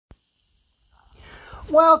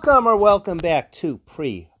Welcome back to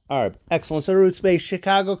Pre-Arb Excellence, a roots-based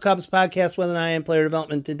Chicago Cubs podcast with an eye on player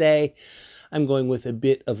development. Today, I'm going with a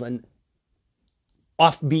bit of an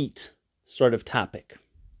offbeat sort of topic.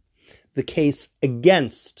 The case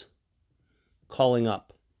against calling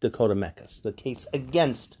up Dakota Mekkes.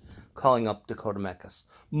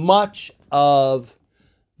 Much of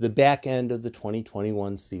the back end of the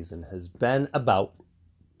 2021 season has been about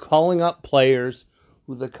calling up players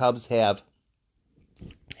who the Cubs have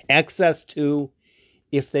access to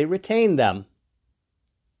if they retain them.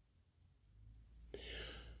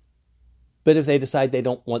 But if they decide they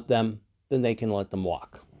don't want them, then they can let them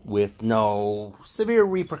walk with no severe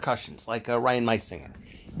repercussions, like Ryan Meisinger.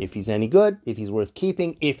 If he's any good, if he's worth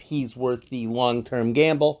keeping, if he's worth the long-term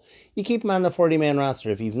gamble, you keep him on the 40-man roster.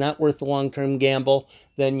 If he's not worth the long-term gamble,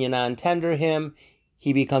 then you non-tender him.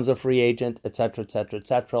 He becomes a free agent,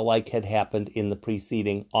 etc., like had happened in the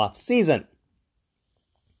preceding offseason.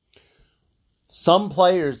 Some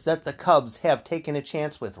players that the Cubs have taken a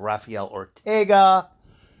chance with, Rafael Ortega,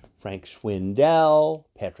 Frank Schwindel,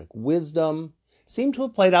 Patrick Wisdom, seem to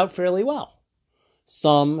have played out fairly well.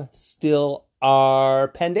 Some still are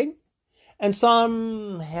pending, and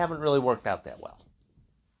some haven't really worked out that well.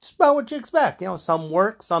 It's about what you expect. Some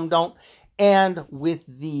work, some don't. And with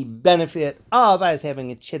the benefit of, I was having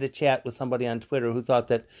a chit-a-chat with somebody on Twitter who thought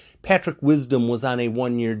that Patrick Wisdom was on a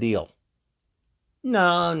one-year deal.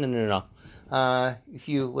 No. If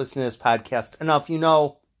you listen to this podcast enough, you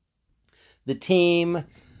know the team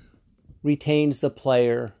retains the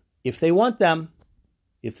player if they want them.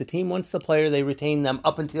 If the team wants the player, they retain them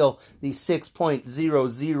up until the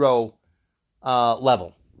 6.00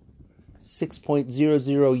 level.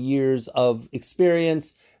 6.00 years of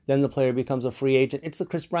experience, then the player becomes a free agent. It's the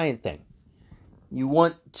Chris Bryant thing. You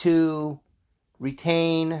want to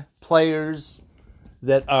retain players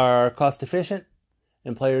that are cost efficient,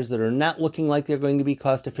 and players that are not looking like they're going to be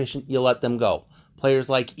cost efficient, you let them go. Players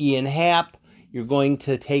like Ian Happ, you're going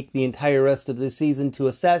to take the entire rest of the season to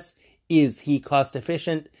assess, is he cost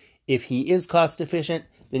efficient? If he is cost efficient,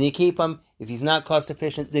 then you keep him. If he's not cost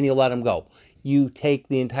efficient, then you let him go. You take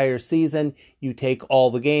the entire season, you take all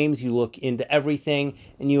the games, you look into everything,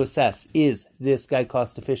 and you assess, is this guy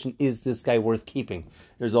cost efficient? Is this guy worth keeping?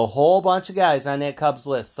 There's a whole bunch of guys on that Cubs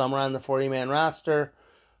list. Some are on the 40-man roster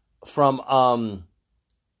from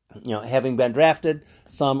having been drafted.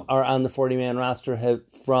 Some are on the 40-man roster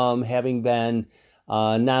from having been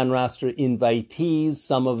non-roster invitees.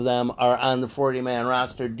 Some of them are on the 40-man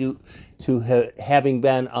roster due to having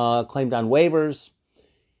been claimed on waivers.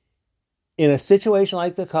 In a situation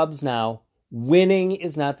like the Cubs now, winning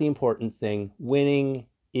is not the important thing. Winning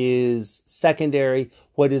is secondary.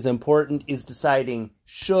 What is important is deciding,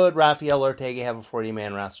 should Rafael Ortega have a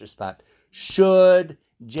 40-man roster spot? Should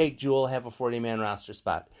Jake Jewell have a 40-man roster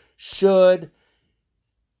spot? Should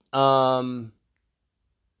Dylan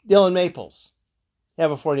Maples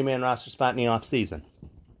have a 40-man roster spot in the offseason?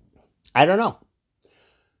 I don't know.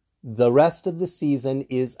 The rest of the season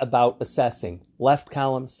is about assessing left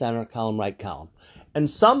column, center column, right column. And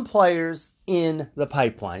some players in the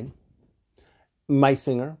pipeline,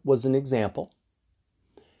 Meisinger was an example,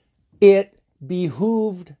 it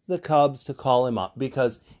behooved the Cubs to call him up,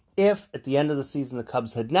 because if at the end of the season the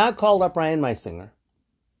Cubs had not called up Ryan Meisinger,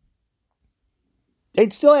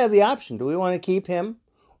 they'd still have the option. Do we want to keep him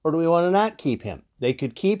or do we want to not keep him? They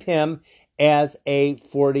could keep him as a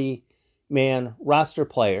 40-man roster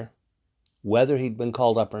player, whether he'd been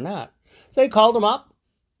called up or not. So they called him up.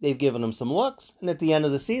 They've given him some looks. And at the end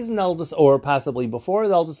of the season, or possibly before,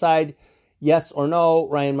 they'll decide yes or no,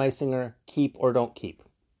 Ryan Meisinger, keep or don't keep.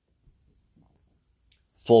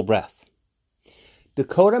 Full breath.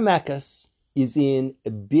 Dakota Mekkes is in a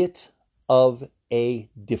bit of a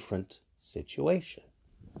different situation.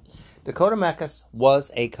 Dakota Mekkes was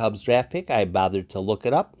a Cubs draft pick. I bothered to look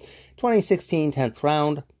it up. 2016 10th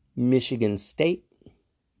round, Michigan State.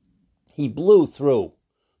 He blew through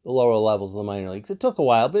the lower levels of the minor leagues. It took a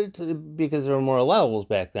while, because there were more levels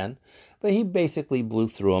back then. But he basically blew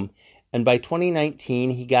through them. And by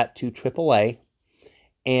 2019, he got to AAA.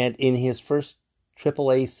 And in his first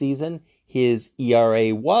AAA season, his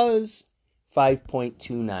ERA was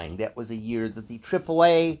 5.29. That was a year that the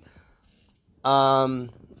AAA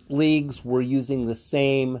leagues were using the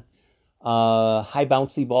same high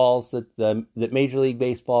bouncy balls that Major League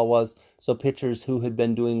Baseball was. So pitchers who had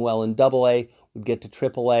been doing well in AA would get to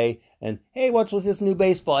AAA and, hey, what's with this new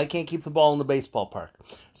baseball? I can't keep the ball in the baseball park.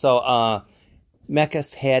 So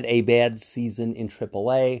Mekkes had a bad season in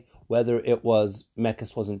AAA, whether it was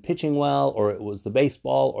Mekkes wasn't pitching well or it was the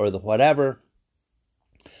baseball or the whatever.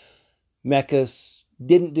 Mekkes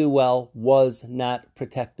didn't do well, was not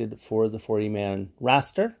protected for the 40-man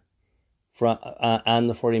roster, on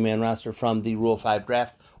the 40-man roster from the Rule 5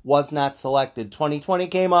 draft, was not selected. 2020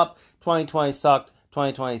 came up, 2020 sucked,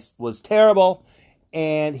 2020 was terrible,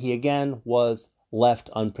 and he again was left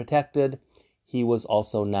unprotected. He was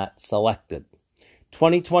also not selected.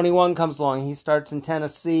 2021 comes along. He starts in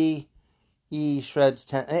Tennessee. He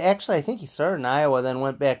shreds Actually, I think he started in Iowa, then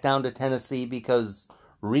went back down to Tennessee because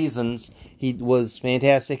reasons. He was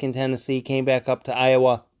fantastic in Tennessee, came back up to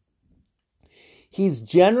Iowa. He's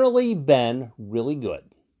generally been really good.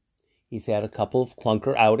 He's had a couple of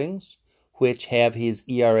clunker outings, which have his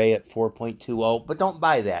ERA at 4.20, but don't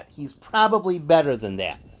buy that. He's probably better than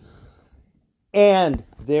that. And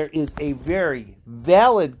there is a very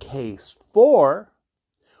valid case for,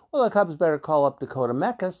 well, the Cubs better call up Dakota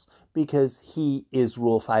Mekkes because he is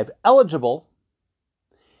Rule 5 eligible,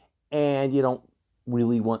 and you don't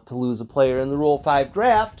really want to lose a player in the Rule 5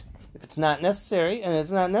 draft if it's not necessary, and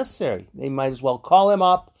it's not necessary. They might as well call him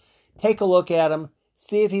up, take a look at him,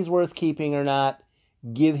 see if he's worth keeping or not,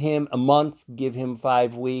 give him a month, give him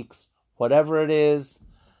 5 weeks, whatever it is,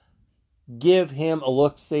 give him a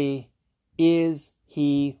look-see. Is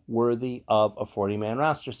he worthy of a 40-man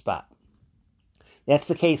roster spot? That's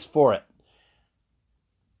the case for it.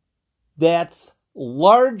 That's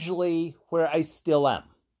largely where I still am.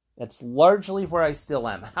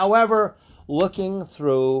 However, looking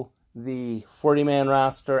through the 40-man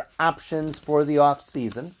roster options for the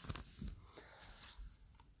offseason,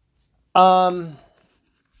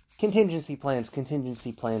 contingency plans.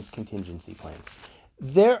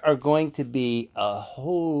 There are going to be a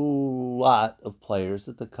whole lot of players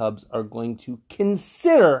that the Cubs are going to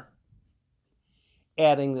consider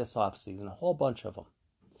adding this offseason, a whole bunch of them.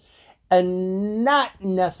 And not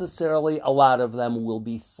necessarily a lot of them will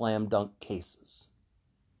be slam dunk cases.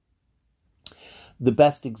 The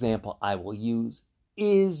best example I will use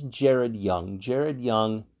is Jared Young. Jared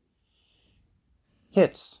Young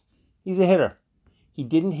hits. He's a hitter. He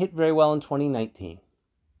didn't hit very well in 2019.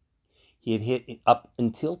 He had hit up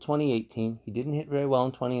until 2018. He didn't hit very well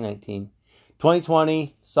in 2019.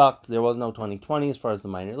 2020 sucked. There was no 2020 as far as the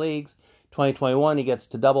minor leagues. 2021, he gets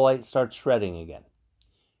to Double-A, starts shredding again.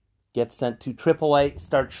 Gets sent to Triple-A,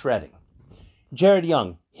 starts shredding. Jared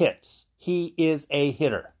Young hits. He is a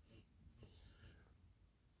hitter.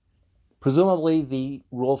 Presumably, the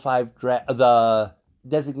Rule 5 the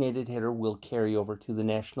designated hitter will carry over to the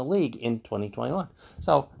National League in 2021.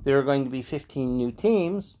 So there are going to be 15 new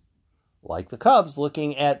teams, like the Cubs,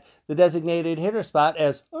 looking at the designated hitter spot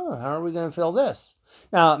as, how are we going to fill this?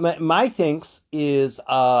 Now, my thinks is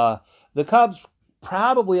the Cubs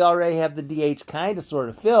probably already have the DH kind of sort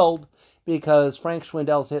of filled because Frank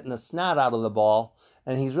Schwindel's hitting the snot out of the ball,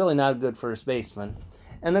 and he's really not a good first baseman.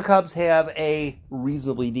 And the Cubs have a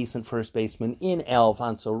reasonably decent first baseman in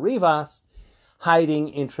Alfonso Rivas hiding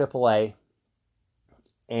in AAA.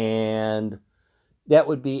 And that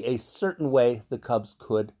would be a certain way the Cubs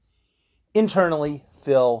could internally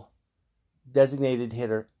fill designated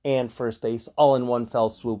hitter and first base all in one fell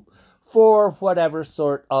swoop for whatever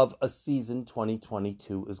sort of a season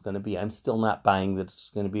 2022 is going to be. I'm still not buying that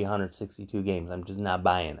it's going to be 162 games. I'm just not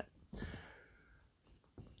buying it.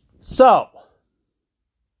 So,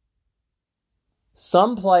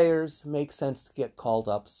 some players make sense to get called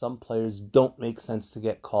up. Some players don't make sense to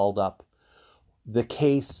get called up. The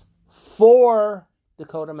case for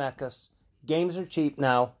Dakota Mekkes, games are cheap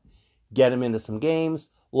now. Get him into some games.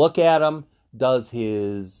 Look at him. Does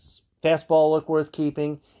his fastball look worth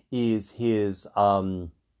keeping? Is his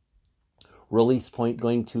release point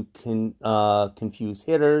going to confuse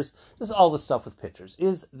hitters? Just all the stuff with pitchers.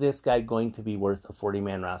 Is this guy going to be worth a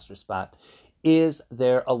 40-man roster spot? Is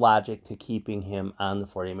there a logic to keeping him on the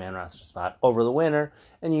 40-man roster spot over the winter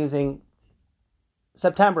and using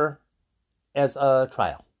September as a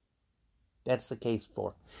trial? That's the case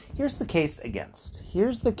for. Here's the case against.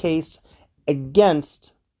 Here's the case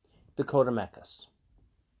against Dakota Mekkes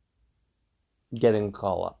getting a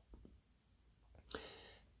call up.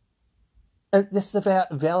 And this is a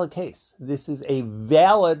valid case. This is a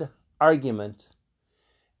valid argument.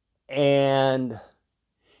 And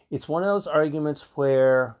it's one of those arguments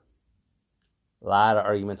where, a lot of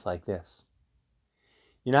arguments like this,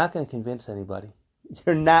 you're not going to convince anybody.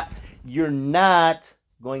 You're not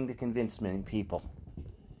going to convince many people.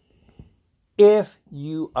 If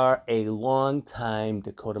you are a long-time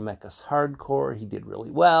Dakota Mekkes hardcore, he did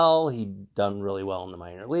really well. He'd done really well in the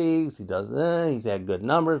minor leagues. He's had good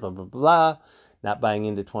numbers, blah, blah, blah. Not buying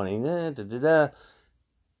into 20,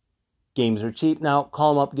 Games are cheap now.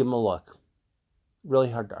 Call him up, give him a look.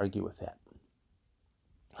 Really hard to argue with that.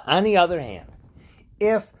 On the other hand,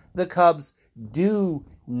 if the Cubs do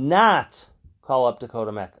not call up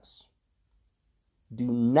Dakota Mekkes. Do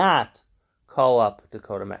not call up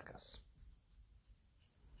Dakota Mekkes.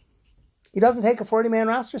 He doesn't take a 40-man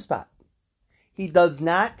roster spot. He does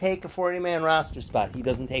not take a 40-man roster spot. He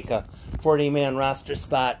doesn't take a 40-man roster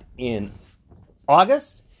spot in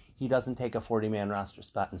August. He doesn't take a 40-man roster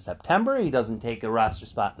spot in September. He doesn't take a roster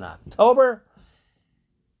spot in October.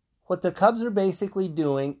 What the Cubs are basically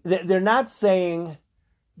doing, they're not saying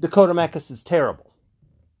Dakota Mekkes is terrible.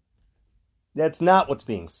 That's not what's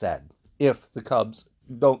being said if the Cubs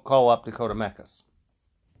don't call up Dakota Mekkes.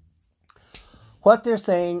 What they're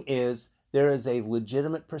saying is there is a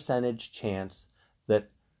legitimate percentage chance that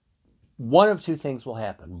one of two things will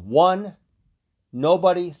happen. One,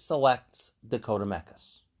 nobody selects Dakota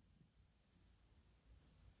Mekkes.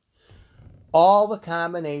 All the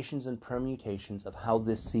combinations and permutations of how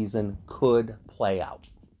this season could play out.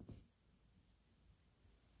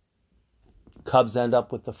 Cubs end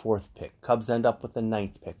up with the 4th pick. Cubs end up with the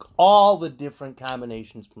 9th pick. All the different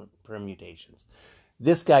combinations, permutations.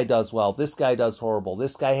 This guy does well. This guy does horrible.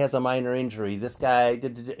 This guy has a minor injury. This guy...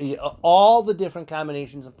 all the different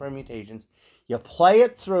combinations and permutations. You play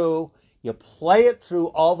it through. You play it through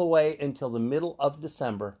all the way until the middle of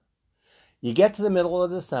December. You get to the middle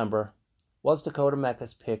of December. Was Dakota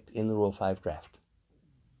Mekkes picked in the Rule 5 draft?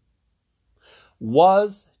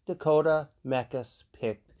 Was Dakota Mekkes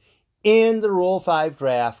picked in the Rule 5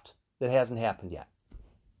 draft that hasn't happened yet?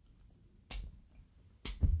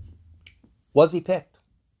 Was he picked?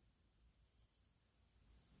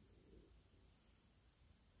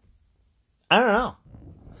 I don't know.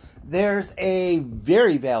 There's a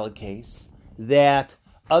very valid case that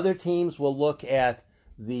other teams will look at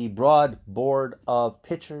the broad board of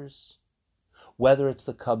pitchers, whether it's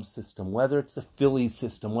the Cubs system, whether it's the Phillies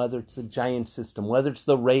system, whether it's the Giants system, whether it's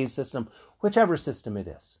the Rays system, whichever system it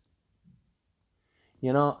is.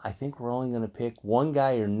 You know, I think we're only going to pick one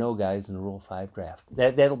guy or no guys in the Rule 5 draft.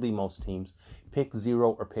 That'll be most teams. Pick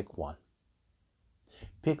 0 or pick 1.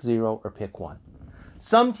 Pick 0 or pick 1.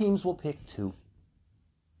 Some teams will pick 2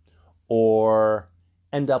 or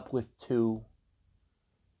end up with 2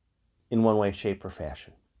 in one way, shape, or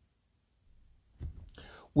fashion.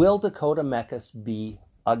 Will Dakota Mekkes be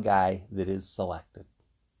a guy that is selected?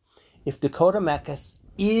 If Dakota Mekkes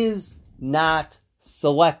is not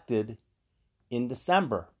selected in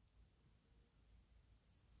December,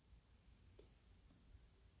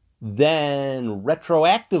 then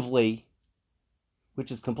retroactively,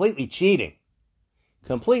 which is completely cheating,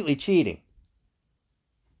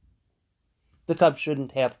 the Cubs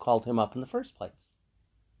shouldn't have called him up in the first place.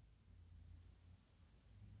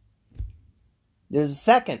 There's a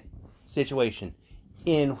second situation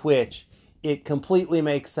in which it completely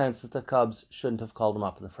makes sense that the Cubs shouldn't have called him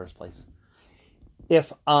up in the first place.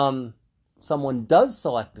 If someone does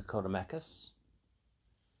select Dakota Mekkes,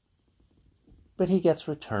 but he gets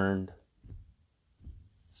returned,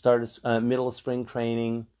 middle of spring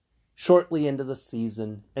training, shortly into the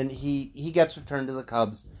season, and he gets returned to the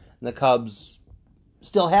Cubs, and the Cubs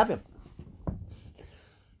still have him.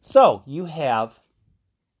 So you have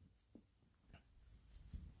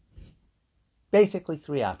basically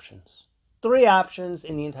 3 options. 3 options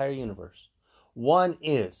in the entire universe. One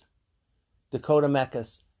is Dakota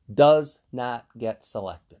Mekkes does not get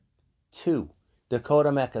selected. 2, Dakota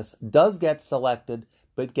Mekkes does get selected,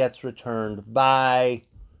 but gets returned by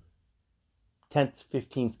 10th,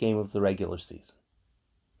 15th game of the regular season.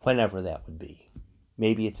 Whenever that would be.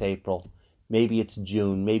 Maybe it's April, maybe it's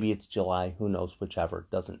June, maybe it's July, who knows, whichever.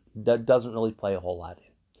 That doesn't really play a whole lot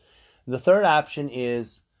in. The third option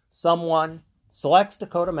is someone selects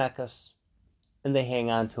Dakota Mekkes and they hang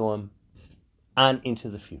on to him on into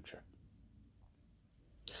the future.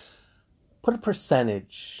 Put a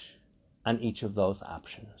percentage on each of those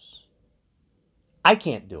options. I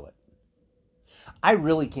can't do it. I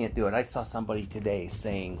really can't do it. I saw somebody today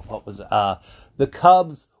saying, the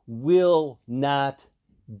Cubs will not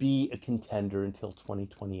be a contender until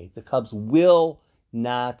 2028. The Cubs will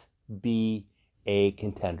not be a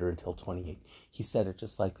contender until 28. He said it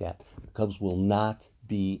just like that. The Cubs will not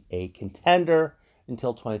be a contender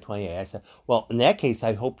until 2028. I said, well, in that case,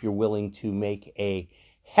 I hope you're willing to make a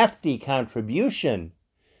hefty contribution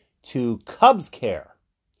to Cubs Care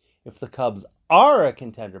if the Cubs are a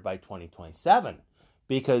contender by 2027,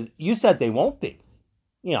 because you said they won't be.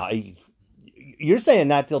 You know, you're saying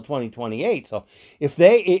not till 2028. So if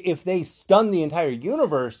they stun the entire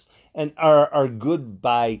universe and are good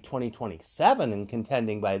by 2027 and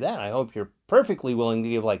contending by then, I hope you're perfectly willing to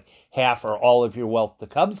give like half or all of your wealth to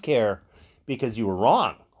Cubs Care because you were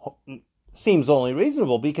wrong. Seems only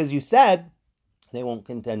reasonable because you said They won't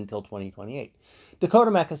contend until 2028.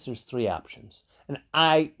 Dakota Mekkes, there's 3 options. And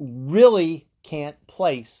I really can't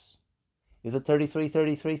place. Is it 33,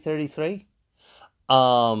 33, 33?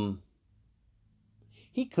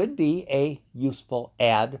 He could be a useful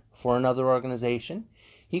add for another organization.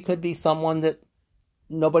 He could be someone that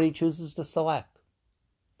nobody chooses to select.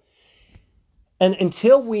 And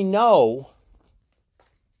until we know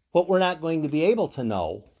what we're not going to be able to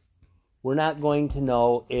know, we're not going to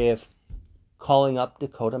know if calling up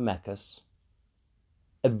Dakota Mekkes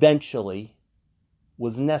eventually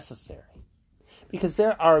was necessary. Because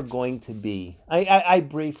there are going to be... I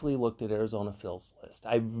briefly looked at Arizona Phil's list.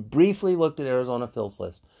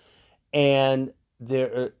 And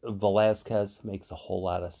Velasquez makes a whole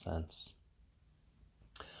lot of sense.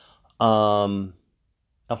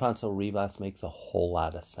 Alfonso Rivas makes a whole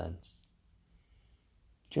lot of sense.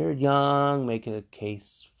 Jared Young, make a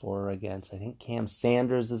case for or against. I think Cam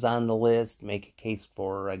Sanders is on the list. Make a case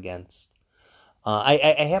for or against.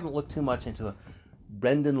 I haven't looked too much into it.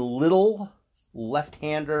 Brendan Little,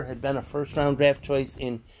 left-hander, had been a first-round draft choice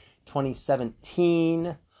in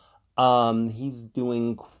 2017. He's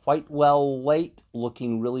doing quite well late,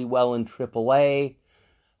 looking really well in AAA.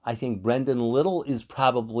 I think Brendan Little is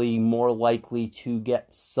probably more likely to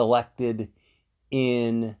get selected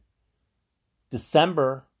in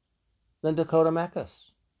December than Dakota Mekkes.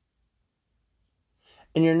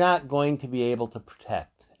 And you're not going to be able to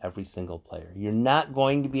protect every single player. You're not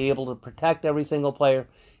going to be able to protect every single player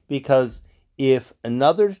because if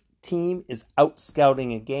another team is out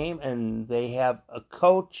scouting a game and they have a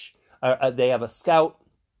coach, or they have a scout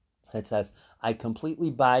that says, I completely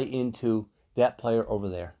buy into that player over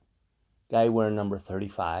there. Guy wearing number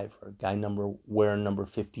 35, or guy wearing number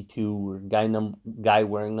 52, or guy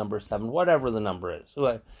wearing number 7, whatever the number is.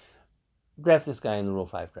 So draft this guy in the Rule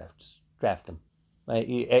 5 draft. Just draft him.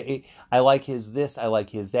 I like his this, I like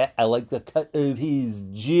his that, I like the cut of his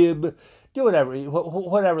jib. Do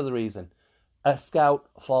whatever the reason. A scout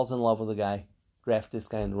falls in love with a guy. Draft this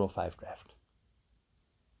guy in the Rule 5 draft.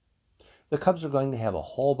 The Cubs are going to have a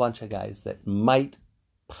whole bunch of guys that might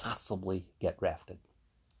possibly get drafted.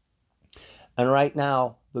 And right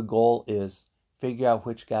now, the goal is figure out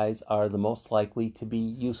which guys are the most likely to be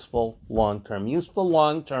useful long-term. Useful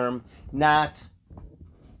long-term, not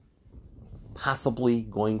possibly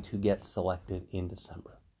going to get selected in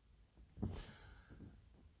December.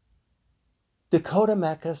 Dakota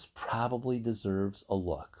Mekkes probably deserves a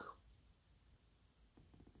look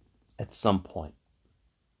at some point.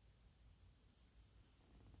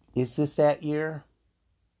 Is this that year?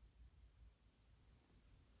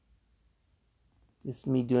 This is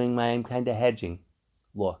me doing my I'm kind of hedging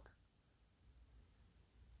look.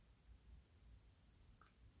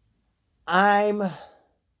 I'm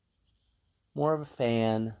more of a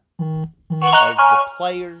fan of the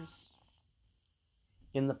players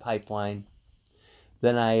in the pipeline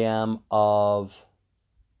than I am of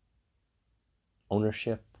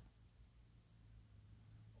ownership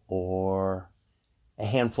or a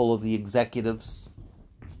handful of the executives.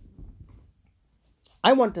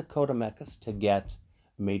 I want Dakota Mekkes to get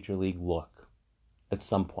a major league look at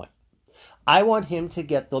some point. I want him to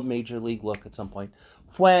get the major league look at some point.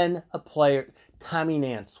 When a player, Tommy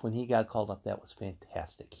Nance, when he got called up, that was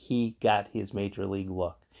fantastic. He got his major league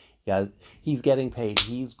look. Yeah, he's getting paid.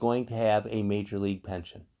 He's going to have a major league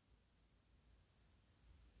pension.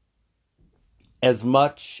 As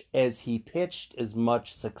much as he pitched, as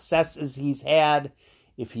much success as he's had,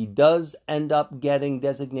 if he does end up getting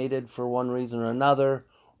designated for one reason or another,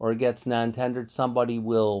 or gets non-tendered, somebody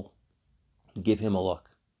will give him a look.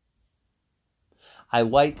 I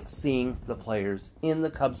like seeing the players in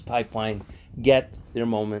the Cubs pipeline get their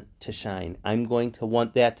moment to shine. I'm going to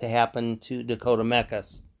want that to happen to Dakota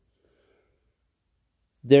Mekkes.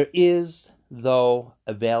 There is, though,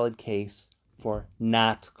 a valid case for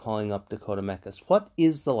not calling up Dakota Mekkes. What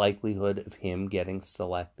is the likelihood of him getting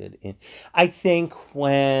selected in? I think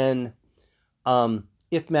when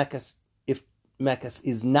if Mekkes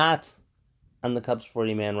is not on the Cubs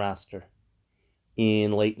 40-man roster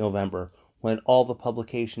in late November, when all the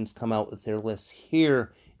publications come out with their lists,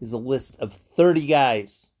 here is a list of 30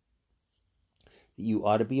 guys that you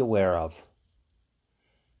ought to be aware of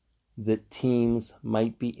that teams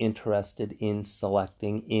might be interested in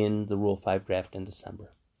selecting in the Rule 5 draft in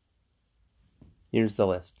December. Here's the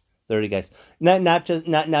list. 30 guys. Not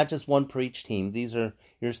just one per each team.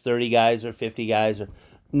 Here's 30 guys or 50 guys. Or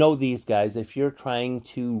know these guys. If you're trying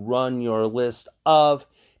to run your list of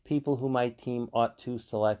people who my team ought to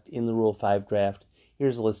select in the Rule 5 draft,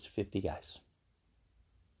 here's a list of 50 guys.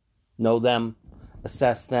 Know them.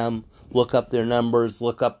 assess them, look up their numbers,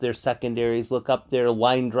 look up their secondaries, look up their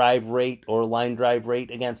line drive rate or line drive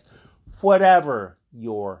rate against whatever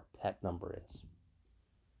your pet number is.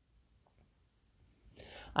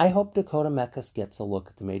 I hope Dakota Mekkes gets a look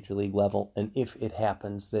at the major league level, and if it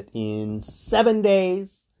happens that in 7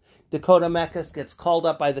 days Dakota Mekkes gets called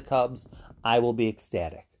up by the Cubs, I will be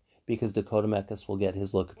ecstatic, because Dakota Mekkes will get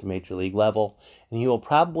his look at the major league level, and he will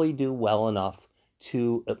probably do well enough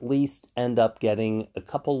to at least end up getting a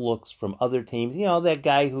couple looks from other teams. You know, that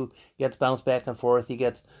guy who gets bounced back and forth. He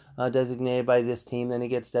gets designated by this team, then he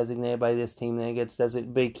gets designated by this team, then he gets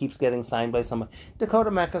designated, but he keeps getting signed by someone.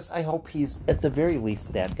 Dakota Mekkes, I hope he's at the very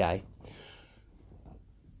least that guy.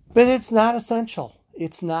 But it's not essential.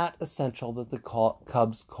 It's not essential that the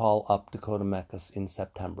Cubs call up Dakota Mekkes in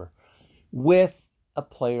September with a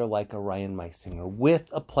player like a Ryan Meisinger, with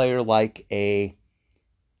a player like a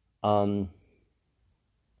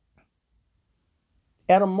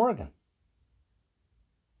Adam Morgan.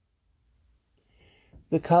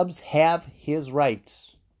 The Cubs have his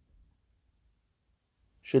rights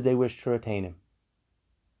should they wish to retain him.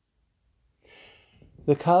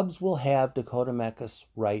 The Cubs will have Dakota Mekkes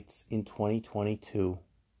rights in 2022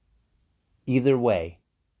 either way,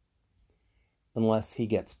 unless he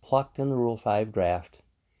gets plucked in the Rule 5 draft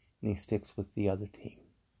and he sticks with the other team.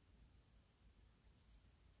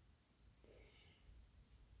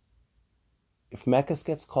 If Mekkes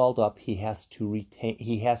gets called up, he has to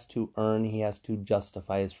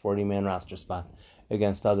justify his 40-man roster spot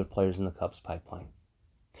against other players in the Cubs pipeline.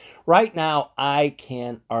 Right now, I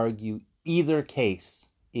can argue either case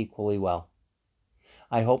equally well.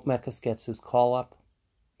 I hope Mekkes gets his call up,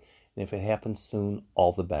 and if it happens soon,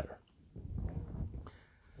 all the better.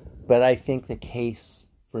 But I think the case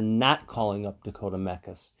for not calling up Dakota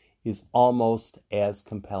Mekkes is almost as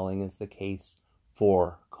compelling as the case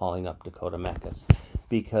for calling up Dakota Mekkes,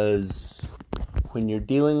 because when you're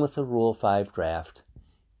dealing with a Rule 5 draft,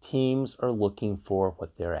 teams are looking for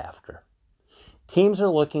what they're after. Teams are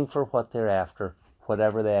looking for what they're after,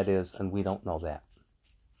 whatever that is, and we don't know that.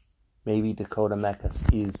 Maybe Dakota Mekkes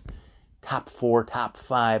is top 4, top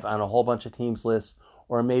 5 on a whole bunch of teams' lists,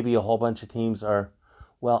 or maybe a whole bunch of teams are,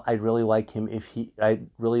 well, I'd really like him in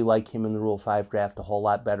the Rule 5 draft a whole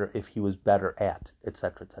lot better if he was better at,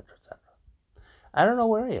 etc., etc., etc. I don't know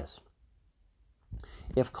where he is.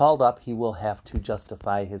 If called up, he will have to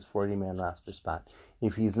justify his 40-man roster spot.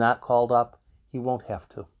 If he's not called up, he won't have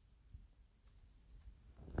to.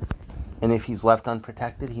 And if he's left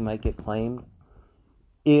unprotected, he might get claimed.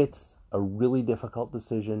 It's a really difficult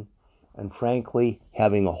decision. And frankly,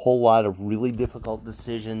 having a whole lot of really difficult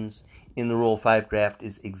decisions in the Rule 5 draft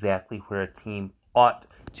is exactly where a team ought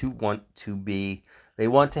to want to be. They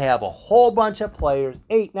want to have a whole bunch of players,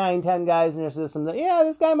 8, 9, 10 guys in their system that, yeah,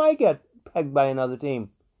 this guy might get pegged by another team.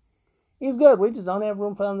 He's good. We just don't have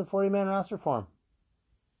room for him on the 40-man roster for him.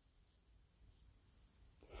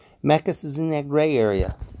 Mekkes is in that gray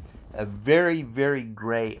area. A very, very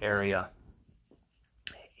gray area.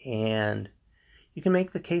 And you can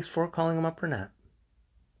make the case for calling him up or not.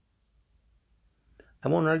 I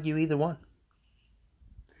won't argue either one.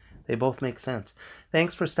 They both make sense.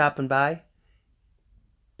 Thanks for stopping by.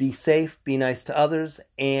 Be safe, be nice to others,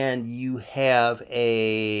 and you have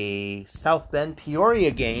a South Bend Peoria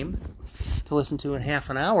game to listen to in half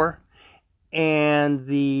an hour. And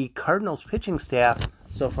the Cardinals pitching staff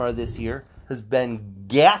so far this year has been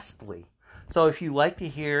ghastly. So if you like to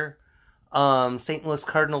hear St. Louis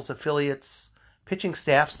Cardinals affiliates pitching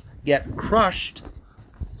staffs get crushed,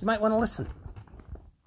 you might want to listen.